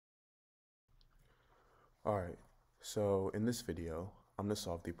Alright, so in this video, I'm going to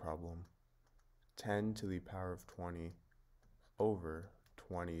solve the problem 10 to the power of 20 over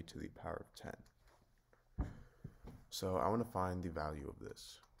 20 to the power of 10. So I want to find the value of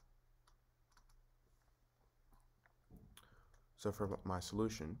this. So for my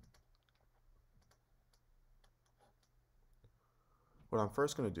solution, what I'm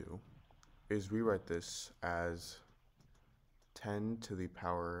first going to do is rewrite this as 10 to the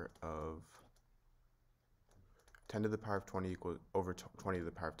power of 10 to the power of 20 equals over 20 to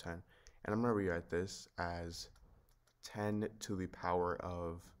the power of 10. And I'm going to rewrite this as 10 to the power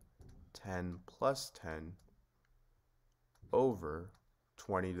of 10 plus 10 over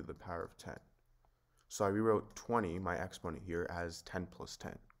 20 to the power of 10. So I rewrote 20, my exponent here, as 10 plus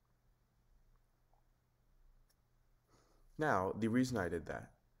 10. Now, the reason I did that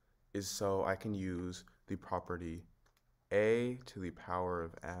is so I can use the property a to the power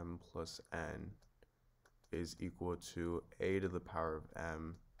of m plus n is equal to a to the power of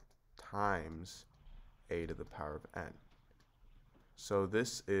m times a to the power of n. So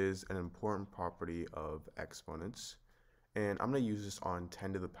this is an important property of exponents, and I'm going to use this on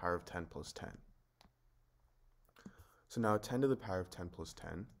 10 to the power of 10 plus 10. So now 10 to the power of 10 plus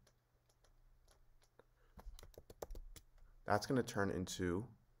 10, that's going to turn into,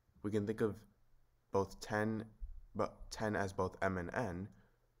 we can think of both 10 as both m and n,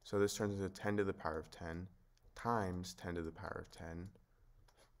 so this turns into 10 to the power of 10 times 10 to the power of 10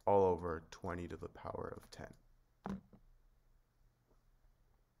 all over 20 to the power of 10.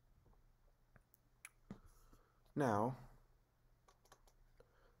 Now,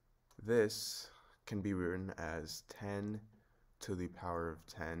 this can be written as 10 to the power of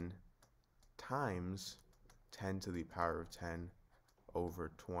 10 times 10 to the power of 10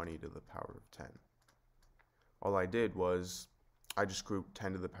 over 20 to the power of 10. All I did was I just grouped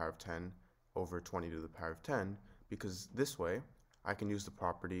 10 to the power of 10 over 20 to the power of 10, because this way I can use the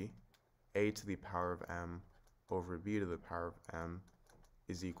property a to the power of m over b to the power of m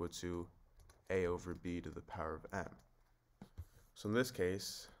is equal to a over b to the power of m. So in this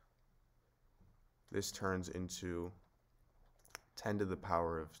case, this turns into 10 to the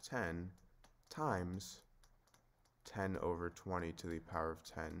power of 10 times 10 over 20 to the power of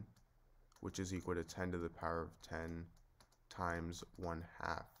 10, which is equal to 10 to the power of 10 times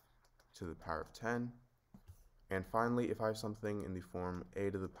 1/2 to the power of 10. And finally, if I have something in the form a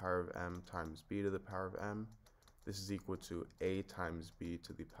to the power of m times b to the power of m, this is equal to a times b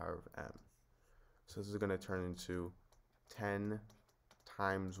to the power of m. So this is going to turn into 10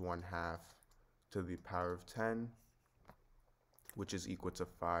 times 1/2 to the power of 10, which is equal to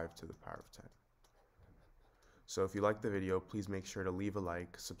 5 to the power of 10. So if you like the video, please make sure to leave a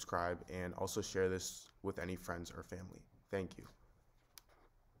like, subscribe, and also share this with any friends or family. Thank you.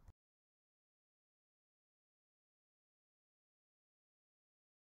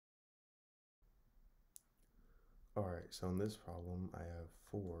 Alright, so in this problem, I have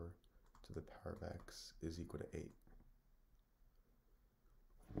 4 to the power of x is equal to 8.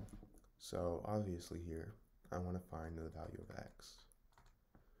 So obviously here, I want to find the value of x.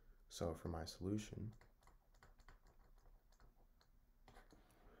 So for my solution,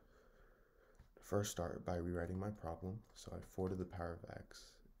 first start by rewriting my problem. So I have 4 to the power of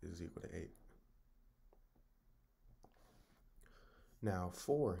x is equal to 8. Now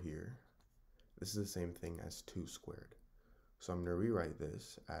 4 here, this is the same thing as 2 squared. So I'm going to rewrite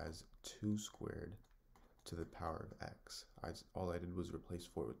this as 2 squared to the power of x. All I did was replace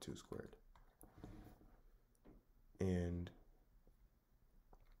 4 with 2 squared. And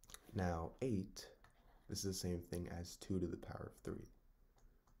now 8, this is the same thing as 2 to the power of 3.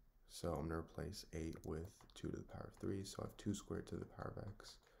 So I'm going to replace 8 with 2 to the power of 3. So I have 2 squared to the power of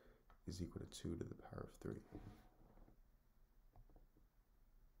x is equal to 2 to the power of 3.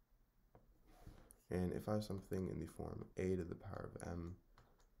 And if I have something in the form a to the power of m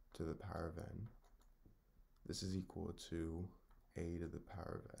to the power of n, this is equal to a to the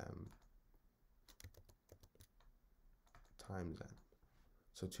power of m times n.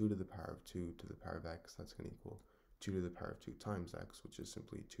 So 2 to the power of 2 to the power of x, that's going to equal 2 to the power of 2 times x, which is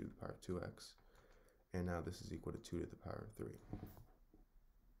simply 2 to the power of 2x. And now this is equal to 2 to the power of 3.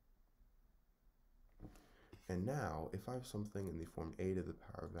 And now, if I have something in the form a to the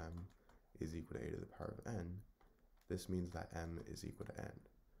power of m is equal to a to the power of n, this means that m is equal to n.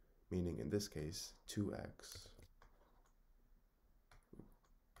 Meaning, in this case, 2x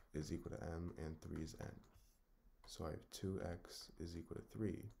is equal to m and 3 is n. So I have 2x is equal to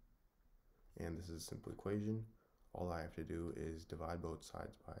 3, and this is a simple equation. All I have to do is divide both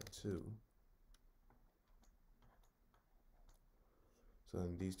sides by 2. So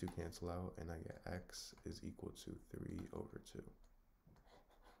then these two cancel out, and I get x is equal to 3 over 2.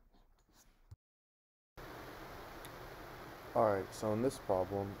 Alright, so in this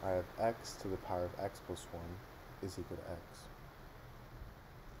problem, I have x to the power of x plus 1 is equal to x.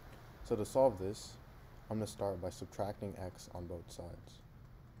 So to solve this, I'm going to start by subtracting x on both sides.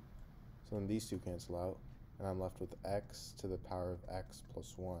 So then these two cancel out, and I'm left with x to the power of x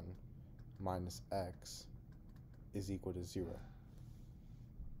plus 1 minus x is equal to 0.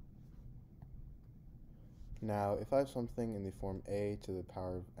 Now, if I have something in the form a to the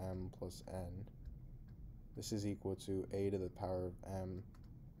power of m plus n, this is equal to a to the power of m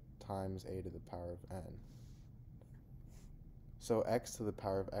times a to the power of n. So x to the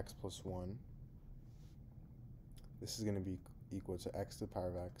power of x plus 1, this is going to be equal to x to the power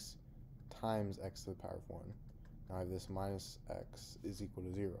of x times x to the power of 1. Now I have this minus x is equal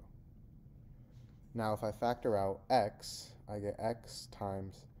to 0. Now if I factor out x, I get x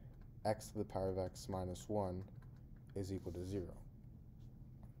times x to the power of x minus 1 is equal to 0.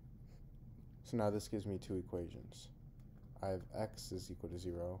 So now this gives me two equations. I have x is equal to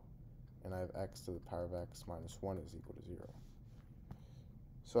 0, and I have x to the power of x minus 1 is equal to 0.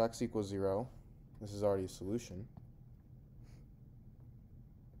 So x equals 0. This is already a solution.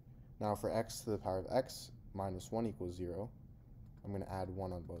 Now for x to the power of x minus 1 equals 0, I'm going to add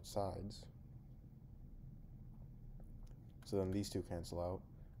 1 on both sides. So then these two cancel out,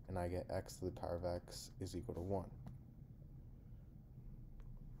 and I get x to the power of x is equal to 1.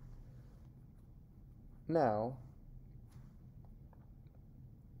 Now,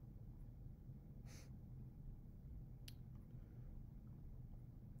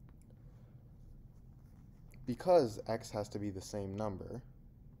 because x has to be the same number,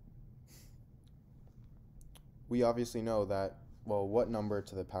 we obviously know that, well, what number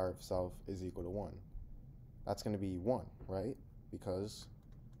to the power of itself is equal to 1? That's going to be 1, right? Because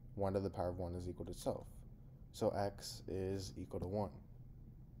 1 to the power of 1 is equal to itself. So x is equal to 1.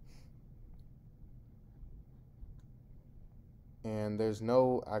 And there's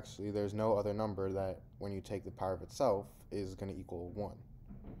no other number that when you take the power of itself is going to equal 1.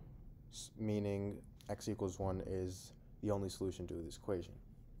 Meaning x equals 1 is the only solution to this equation.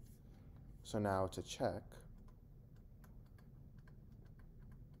 So now to check,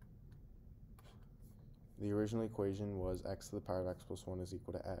 the original equation was x to the power of x plus 1 is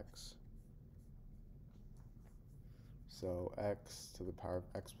equal to x. So x to the power of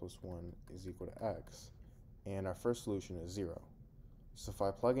x plus 1 is equal to x. And our first solution is 0. So if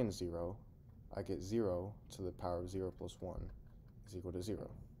I plug in 0, I get 0 to the power of 0 plus 1 is equal to 0.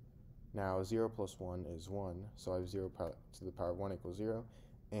 Now 0 plus 1 is 1, so I have 0 to the power of 1 equals 0,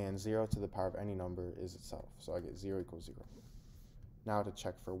 and 0 to the power of any number is itself, so I get 0 equals 0. Now to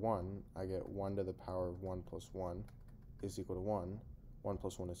check for 1, I get 1 to the power of 1 plus 1 is equal to 1. 1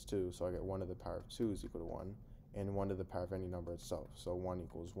 plus 1 is 2, so I get 1 to the power of 2 is equal to 1, and 1 to the power of any number itself, so 1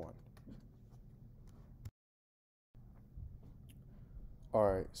 equals 1.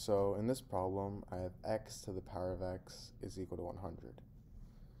 Alright, so in this problem, I have x to the power of x is equal to 100.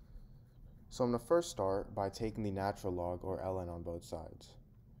 So I'm going to first start by taking the natural log, or ln, on both sides.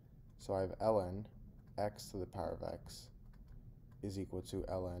 So I have ln x to the power of x is equal to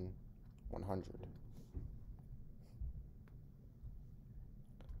ln 100.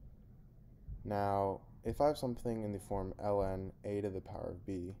 Now, if I have something in the form ln a to the power of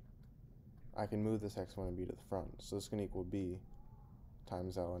b, I can move this x1 and b to the front. So this is going to equal b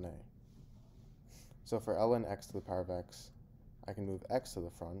times ln a. So for ln x to the power of x, I can move x to the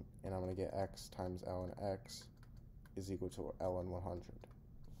front, and I'm going to get x times ln x is equal to ln 100.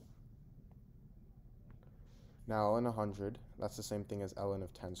 Now ln 100, that's the same thing as ln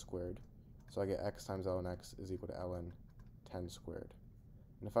of 10 squared. So I get x times ln x is equal to ln 10 squared.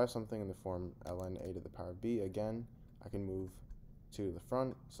 And if I have something in the form ln a to the power of b, again, I can move 2 to the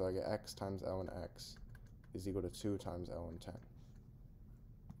front, so I get x times ln x is equal to 2 times ln 10.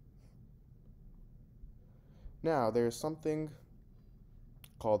 Now, there's something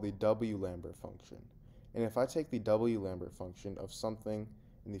called the W-Lambert function. And if I take the W-Lambert function of something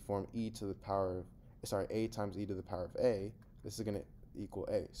in the form a times e to the power of a, this is going to equal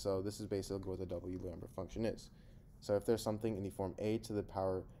a. So this is basically what the W-Lambert function is. So if there's something in the form a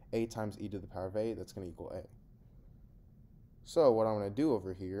times e to the power of a, that's going to equal a. So what I'm going to do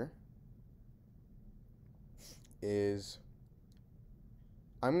over here is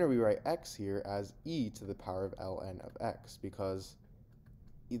I'm going to rewrite x here as e to the power of ln of x, because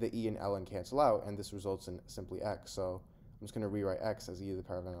the e and ln cancel out, and this results in simply x. So I'm just going to rewrite x as e to the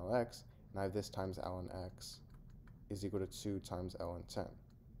power of n ln x, and I have this times ln x is equal to 2 times ln 10.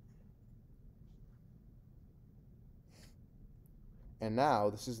 And now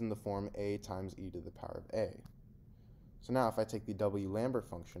this is in the form a times e to the power of a. So now if I take the W Lambert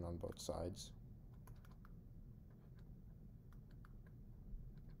function on both sides,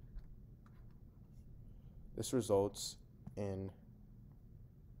 this results in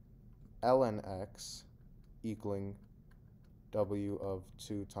ln x equaling W of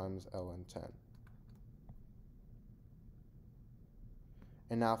 2 times ln 10.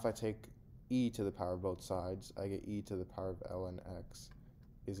 And now if I take e to the power of both sides, I get e to the power of ln x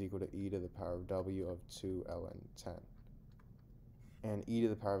is equal to e to the power of W of 2 ln 10. And e to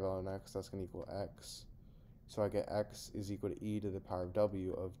the power of ln x, that's going to equal x. So I get x is equal to e to the power of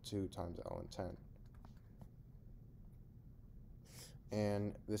W of 2 times ln 10.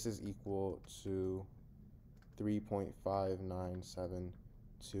 And this is equal to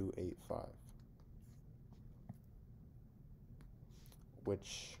 3.597285,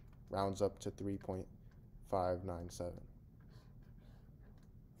 which rounds up to 3.597.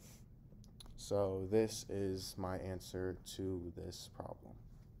 So this is my answer to this problem.